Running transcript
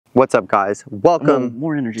What's up, guys? Welcome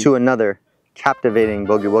more energy to another captivating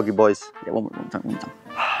Bogey Wogey boys. Yeah, one more time.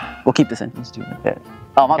 We'll keep this in. Let's do it. Yeah.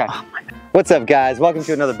 Oh, my, Okay. oh, my bad. What's up, guys? Welcome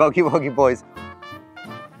to another Bogey Wogey boys.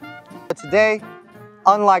 Today,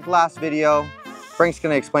 unlike last video, Frank's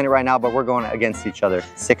gonna explain it right now, but we're going against each other.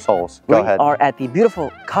 6 holes. Go ahead. We are at the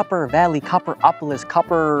beautiful Copper Valley, Copperopolis,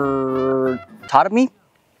 Coppertotomy.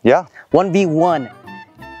 Yeah. 1v1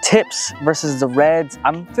 tips versus the Reds.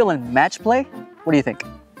 I'm feeling match play. What do you think?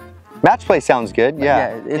 Match play sounds good.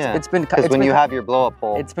 Yeah. It's been because when you have your blow up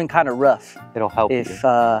hole, it's been kind of rough. It'll help you.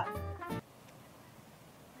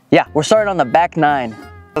 Yeah, we're starting on the back 9.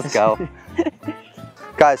 Let's go.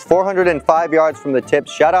 Guys, 405 yards from the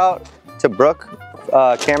tips. Shout out to Brooke,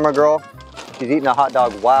 camera girl. She's eating a hot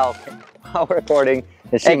dog while recording,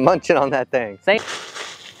 and she's munching on that thing. Same.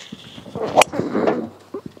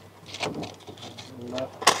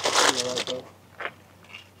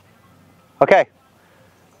 Okay,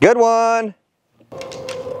 good one.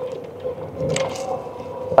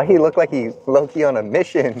 Why he look like he's low-key on a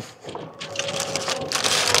mission?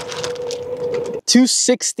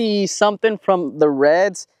 260 something from the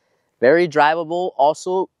Reds. Very drivable.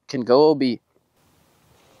 Also can go OB.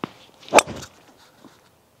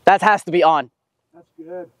 That has to be on. That's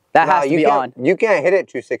good. That has to be on. You can't hit it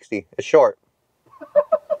 260. It's short.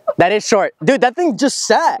 That is short. Dude, that thing just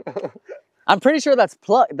sat. I'm pretty sure that's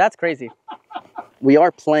that's crazy. We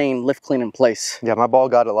are playing lift clean in place. Yeah, my ball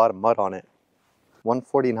got a lot of mud on it.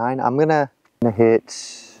 149. I'm gonna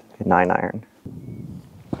hit a 9-iron.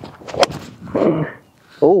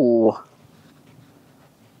 Oh,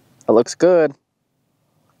 it looks good.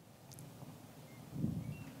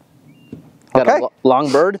 Got a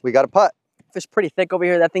long bird. We got a putt. Fish pretty thick over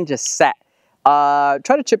here. That thing just sat. Try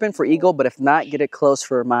to chip in for eagle, but if not, get it close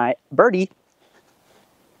for my birdie.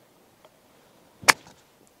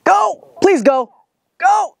 Go! Please go!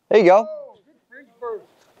 Go! There you go.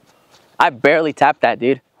 I barely tapped that,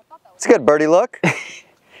 dude. It's a good birdie look. All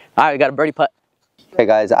right, we got a birdie putt. Okay,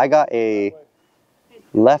 guys, I got a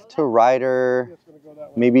left to righter,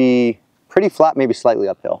 maybe pretty flat, maybe slightly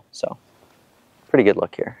uphill. So, pretty good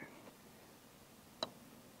look here.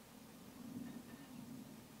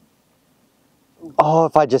 Oh,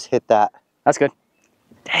 if I just hit that. That's good.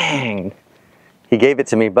 Dang. He gave it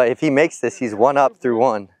to me, but if he makes this, he's 1 up through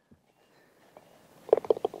 1.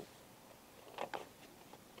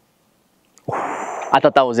 I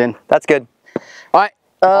thought that was in. That's good. All right.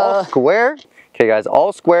 All square. Okay, guys,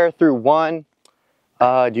 all square through 1.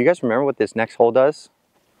 Do you guys remember what this next hole does?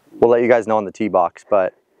 We'll let you guys know on the tee box,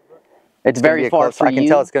 but it's very far for you. I can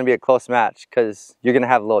tell it's going to be a close match because you're going to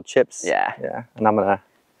have little chips. Yeah. Yeah, and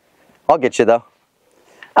I'll get you though.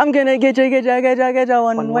 I'm gonna get you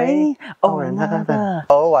one way or another.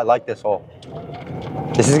 Oh, I like this hole.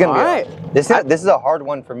 This is gonna be right. This is a hard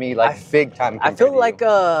one for me, like big time. I feel like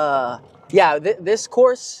yeah, this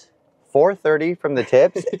course 430 from the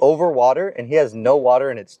tips over water, and he has no water,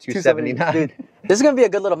 and it's 279. Dude, this is gonna be a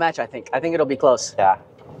good little match. I think it'll be close. Yeah.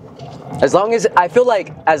 As long as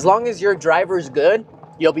your driver's good,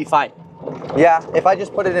 you'll be fine. Yeah, if I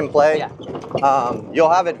just put it in play, yeah. You'll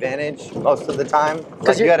have advantage most of the time.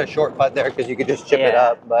 Because you had a short putt there, because you could just chip it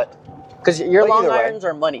up, but because your long irons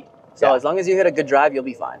are money. So as long as you hit a good drive, you'll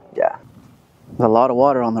be fine. Yeah. There's a lot of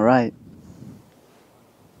water on the right.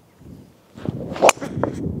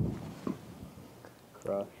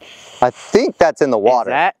 I think that's in the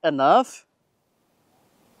water. Is that enough?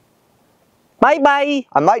 Bye bye.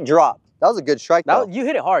 I might drop. That was a good strike though. You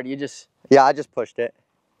hit it hard. You just. Yeah, I just pushed it.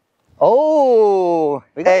 Oh,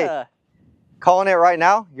 hey, calling it right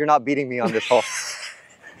now. You're not beating me on this hole.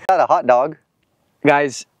 Got a hot dog.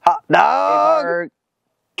 Guys, hot dog. If our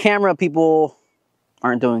camera people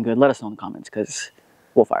aren't doing good, let us know in the comments because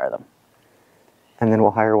we'll fire them. And then we'll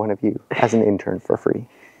hire one of you as an intern for free.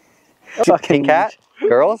 Fucking cat,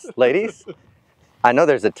 girls, ladies. I know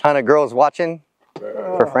there's a ton of girls watching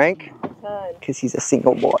for Frank because he's a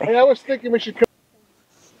single boy. Hey, I was thinking we should come.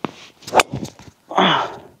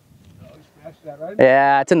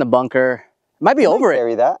 Yeah, it's in the bunker. Might be over it.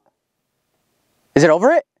 Carry that. Is it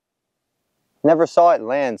over it? Never saw it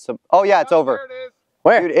land. So, oh yeah, it's over. There it is.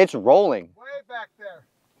 Where? Dude, it's rolling. Way back there.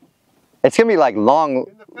 It's gonna be like long.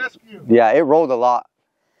 In the fescue. Yeah, it rolled a lot.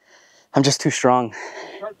 I'm just too strong.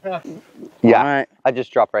 Short path. Yeah. All right. I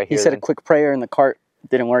just dropped right here. He said a quick prayer in the cart.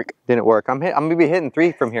 Didn't work. Didn't work. I'm gonna be hitting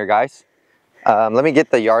 3 from here, guys. Let me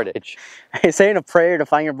get the yardage. Saying a prayer to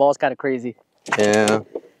find your ball is kind of crazy. Yeah.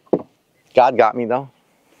 God got me though.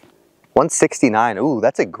 169. Ooh,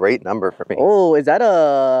 that's a great number for me. Oh, is that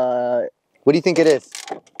a... What do you think it is?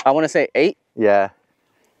 I want to say 8. Yeah.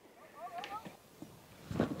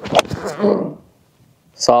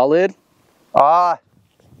 Solid. Ah,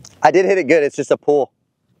 I did hit it good. It's just a pull.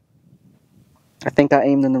 I think I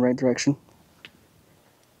aimed in the right direction.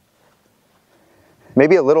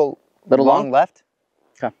 Maybe a little long left.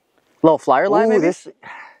 Okay. Little flyer line, maybe?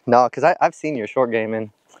 No, because I've seen your short game,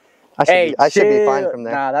 and I should be fine from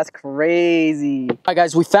there. Nah, that's crazy. All right,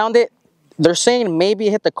 guys, we found it. They're saying maybe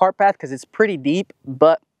hit the cart path because it's pretty deep,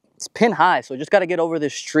 but it's pin high, so just got to get over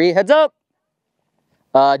this tree. Heads up.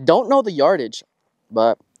 Don't know the yardage,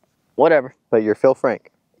 but whatever. But you're Phil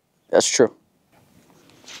Frank. That's true.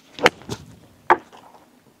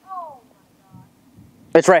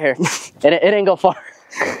 It's right here. It didn't go far.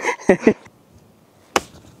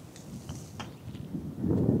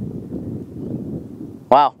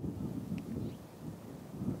 Wow.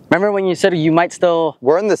 Remember when you said you might still...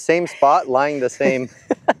 We're in the same spot, lying the same,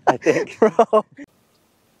 I think. Bro.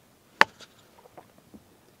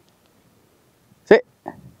 Sit.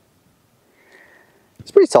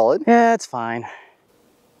 It's pretty solid. Yeah, it's fine.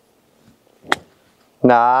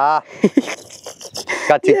 Nah.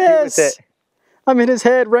 Got too cute with it. I'm in his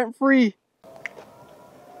head rent free.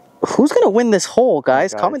 Who's gonna win this hole,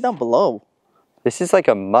 guys? Comment down below. This is like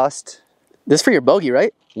a must. This is for your bogey,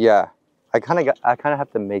 right? Yeah. I kind of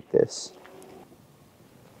have to make this.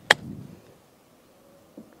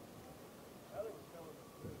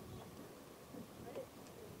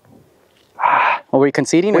 Are we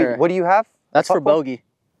conceding? Wait, or? what do you have? That's for bogey.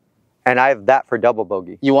 And I have that for double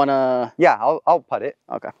bogey. You wanna? Yeah, I'll putt it.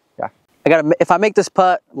 Okay. Yeah. I gotta. If I make this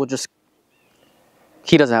putt, we'll just.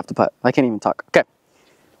 He doesn't have to putt. I can't even talk. Okay.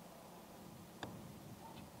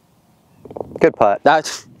 Good putt.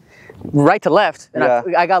 That's right to left, and Yeah.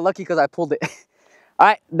 I got lucky because I pulled it. All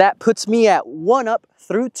right, that puts me at 1 up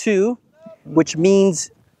through 2, which means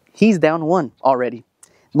he's down 1 already.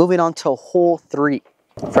 Moving on to hole 3.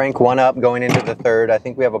 Frank 1 up going into the 3rd. I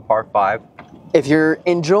think we have a par 5. If you're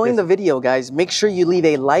enjoying the video, guys, make sure you leave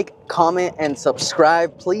a like, comment, and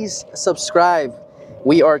subscribe. Please subscribe.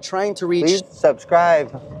 We are trying to reach... Please subscribe.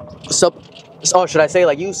 Oh, should I say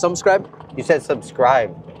like you, subscribe? You said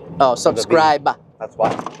subscribe. Oh, subscribe. That's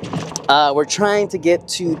why. We're trying to get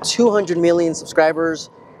to 200 million subscribers.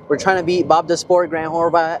 We're trying to beat Bob the Sport, Grant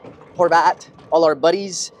Horvat, all our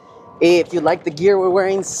buddies. If you like the gear we're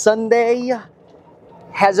wearing, Sunday,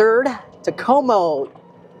 Hazard, Tacoma.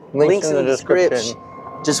 Links in the description.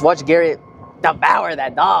 Just watch Garrett devour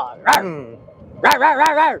that dog. Rawr. Rawr,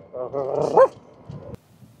 rawr, rawr, rawr.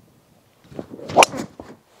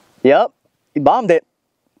 Yep, he bombed it.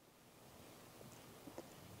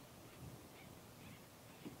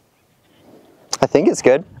 I think it's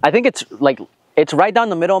good. I think it's like, it's right down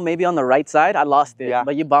the middle, maybe on the right side. I lost it, Yeah.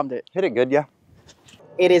 but you bombed it. Hit it good, yeah.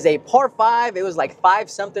 It is a par 5. It was like 5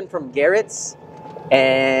 something from Garrett's.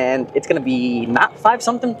 And it's going to be not 5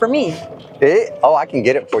 something for me. Oh, I can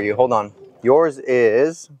get it for you. Hold on. Yours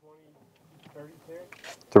is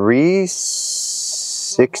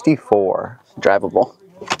 364. Drivable.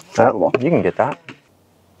 Oh, you can get that.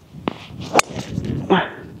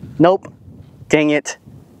 Nope. Dang it.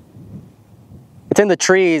 It's in the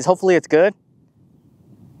trees. Hopefully it's good.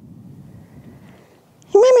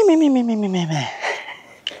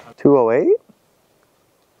 208?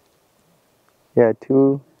 Yeah,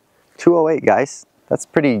 208, guys. That's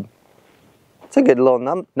pretty, it's a good little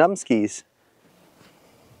numbskis.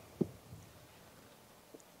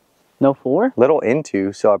 No 4? Little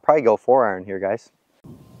into, so I'd probably go 4-iron here, guys.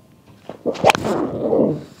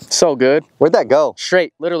 So good. Where'd that go?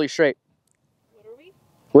 Straight. Literally straight. Literally?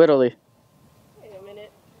 Literally. Wait a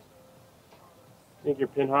minute. I think you're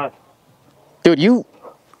pin high. Dude,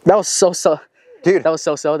 that was so. Dude, That was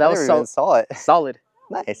so. That was I never so even saw it. solid.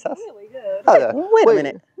 Nice. That's, Really good. Wait a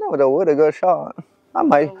minute. No, that would a good shot. I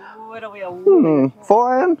might. What are we?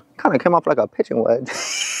 4-iron? Kind of came off like a pitching wedge.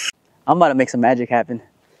 I'm about to make some magic happen.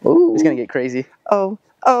 Ooh. It's gonna get crazy. Oh,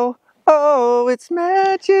 oh, oh, it's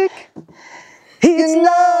magic. It's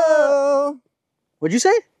love. What'd you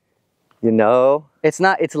say? You know. It's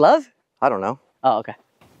not. It's love. I don't know. Oh, okay.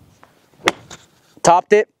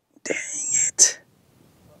 Topped it. Dang it.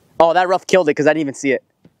 Oh, that rough killed it because I didn't even see it.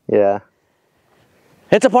 Yeah.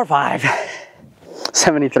 It's a par 5.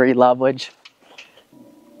 73 lob wedge.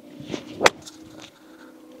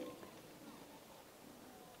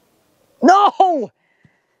 No!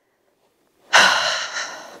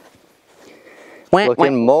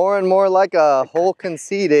 Looking more and more like a hole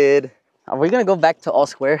conceded. Are we gonna go back to all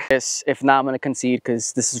square? Yes, if not, I'm gonna concede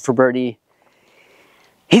because this is for birdie.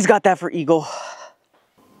 He's got that for eagle.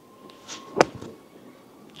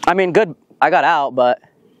 I mean, good. I got out, but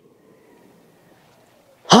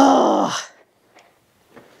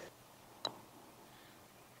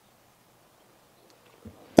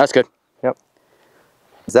That's good. Yep.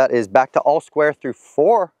 That is back to all square through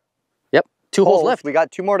 4. Yep. 2 holes left. We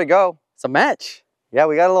got 2 more to go. It's a match. Yeah,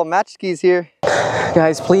 we got a little match skis here.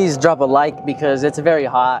 Guys, please drop a like because it's very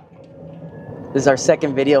hot. This is our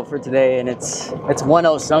second video for today, and it's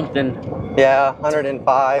 10 something. Yeah,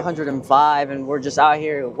 105. 105, and we're just out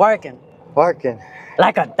here working. Barking.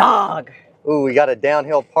 Like a dog. Ooh, we got a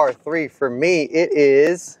downhill par 3. For me, it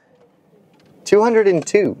is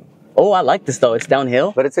 202. Oh, I like this though. It's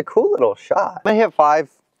downhill. But it's a cool little shot. I hit 5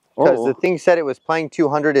 because the thing said it was playing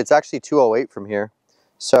 200. It's actually 208 from here.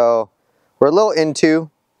 So we're a little into.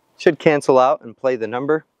 Should cancel out and play the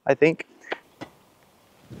number, I think.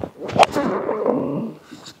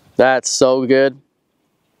 That's so good.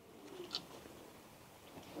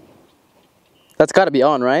 That's got to be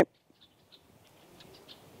on, right?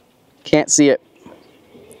 Can't see it.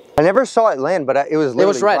 I never saw it land, but it was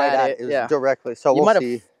literally right at it. It was yeah. directly. So we'll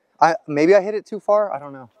see. Maybe I hit it too far. I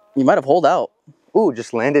don't know. You might have holed out. Ooh,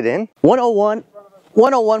 just landed in. 101.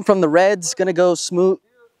 101 from the Reds. Gonna go smooth.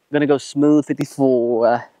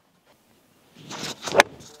 54.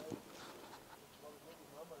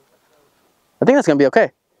 I think that's gonna be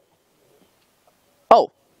okay.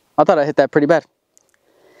 Oh, I thought I hit that pretty bad.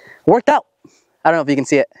 Worked out. I don't know if you can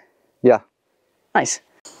see it. Yeah. Nice.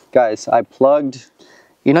 Guys, I plugged.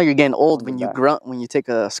 You know you're getting old when you grunt when you take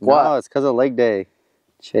a squat. No, it's because of leg day.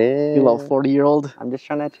 Chill. You little 40-year-old. I'm just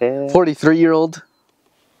trying to chill. 43-year-old.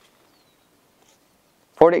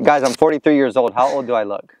 40 guys, I'm 43 years old. How old do I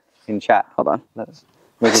look in chat? Hold on. Let's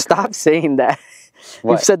Stop saying that.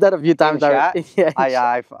 What? You've said that a few times already.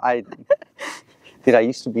 Yeah. Dude, I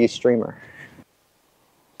used to be a streamer.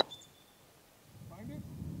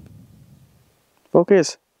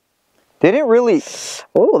 Focus. Didn't really.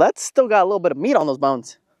 Oh, that's still got a little bit of meat on those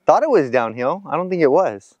bones. Thought it was downhill. I don't think it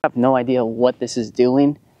was. I have no idea what this is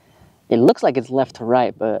doing. It looks like it's left to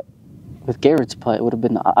right, but with Garrett's putt, it would have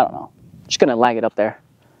been, I don't know. Just gonna lag it up there.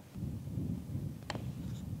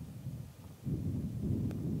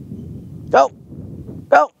 Go.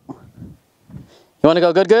 Go. You want to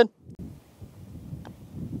go good, good?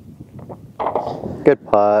 Good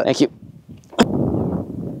putt. Thank you.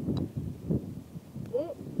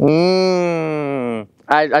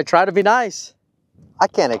 I try to be nice. I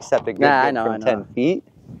can't accept a good hit from 10 feet.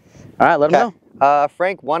 All right, let him know.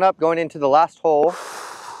 Frank, 1 up going into the last hole.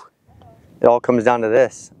 It all comes down to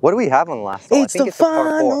this. What do we have on the last hole? It's the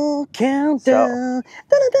final countdown.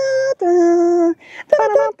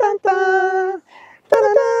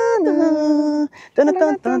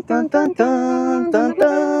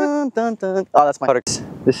 Oh, that's my.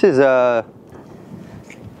 This is a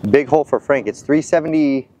big hole for Frank. It's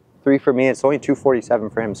 373 for me. It's only 247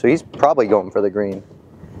 for him. So he's probably going for the green.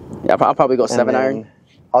 Yeah, I'll probably go 7-iron.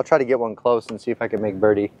 I'll try to get one close and see if I can make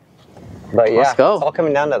birdie. But yeah, let's go. It's all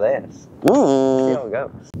coming down to this. See how it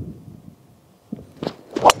goes.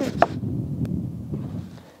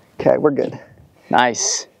 Okay, we're good.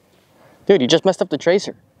 Nice. Dude, you just messed up the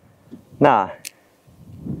tracer. Nah.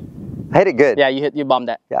 I hit it good. Yeah, you bombed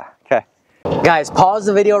that. Yeah, okay. Guys, pause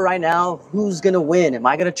the video right now. Who's gonna win? Am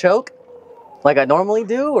I gonna choke like I normally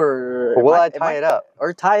do, or will I tie it up?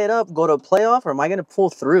 Or tie it up, go to a playoff, or am I gonna pull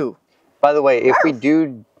through? By the way, if we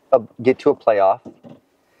do get to a playoff,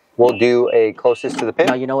 we'll do a closest to the pin.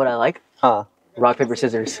 Now, you know what I like? Huh? Rock, paper,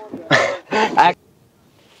 scissors.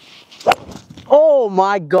 Oh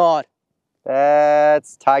my God.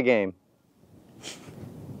 That's tie game.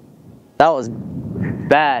 That was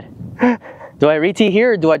bad. Do I re-tee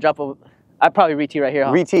here or do I drop a... I'd probably re-tee right here,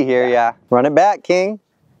 huh? Re-tee here, yeah. Run it back, king.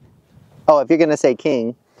 Oh, if you're going to say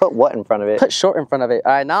king, put what in front of it? Put short in front of it.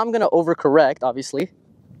 All right, now I'm going to overcorrect, obviously.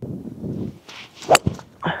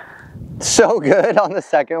 So good on the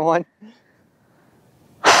second one.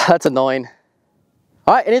 That's annoying.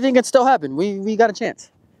 All right, anything can still happen. We got a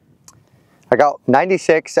chance. I got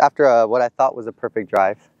 96 after what I thought was a perfect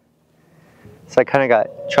drive. So I kind of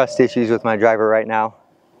got trust issues with my driver right now.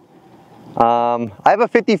 I have a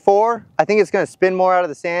 54. I think it's going to spin more out of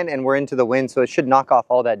the sand and we're into the wind, so it should knock off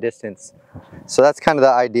all that distance. So that's kind of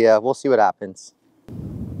the idea. We'll see what happens.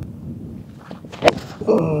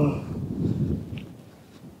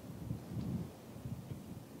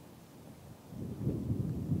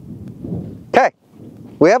 Okay,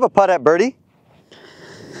 we have a putt at birdie.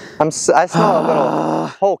 I smell a little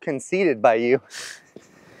hole conceded by you.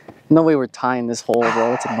 No way we're tying this hole,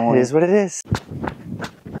 bro. It's annoying. It is what it is.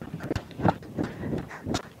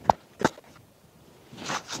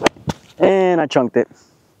 And I chunked it.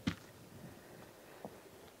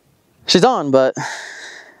 She's on, but...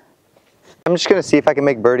 I'm just going to see if I can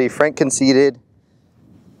make birdie. Frank conceded.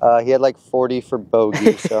 He had like 40 for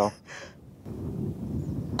bogey, so...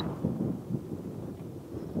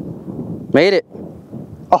 Made it.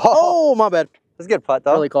 Oh, my bad. That's a good putt,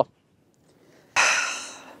 though. Really cool.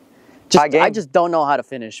 I just don't know how to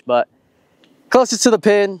finish, but closest to the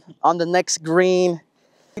pin on the next green.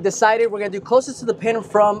 We decided we're going to do closest to the pin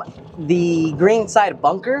from the green side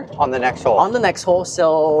bunker. On the next hole. On the next hole.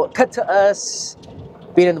 So cut to us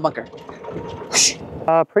beating the bunker.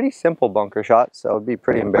 Pretty simple bunker shot, so it'd be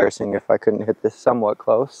pretty embarrassing if I couldn't hit this somewhat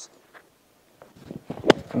close.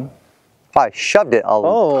 I shoved it a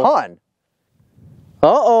ton.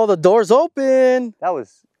 Uh-oh, the door's open. That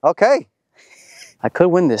was okay. I could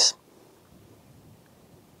win this.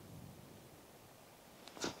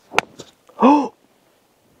 You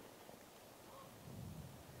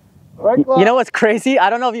know what's crazy? I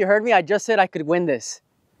don't know if you heard me. I just said I could win this.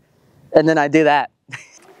 And then I do that.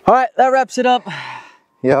 All right, that wraps it up.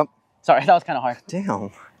 Yep. Sorry, that was kind of hard.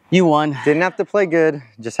 Damn. You won. Didn't have to play good.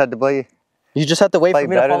 Just had to play. You just have to wait for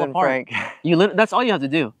me to fall apart. Frank. That's all you have to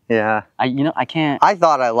do. Yeah. I can't. I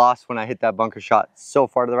thought I lost when I hit that bunker shot so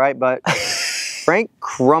far to the right, but Frank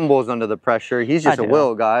crumbles under the pressure. He's just a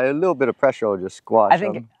will guy. A little bit of pressure will just squash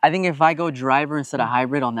him. I think if I go driver instead of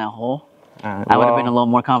hybrid on that hole, I would have been a little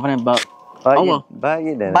more confident, but oh well. But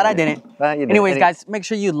you didn't. But I didn't. But you didn't. Anyways, guys, make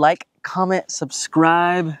sure you like, comment,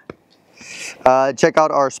 subscribe. Check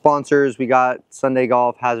out our sponsors. We got Sunday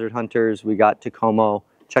Golf, Hazard Hunters. We got Tacomo.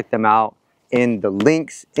 Check them out in the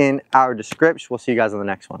links in our description. We'll see you guys on the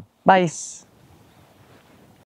next one. Bye.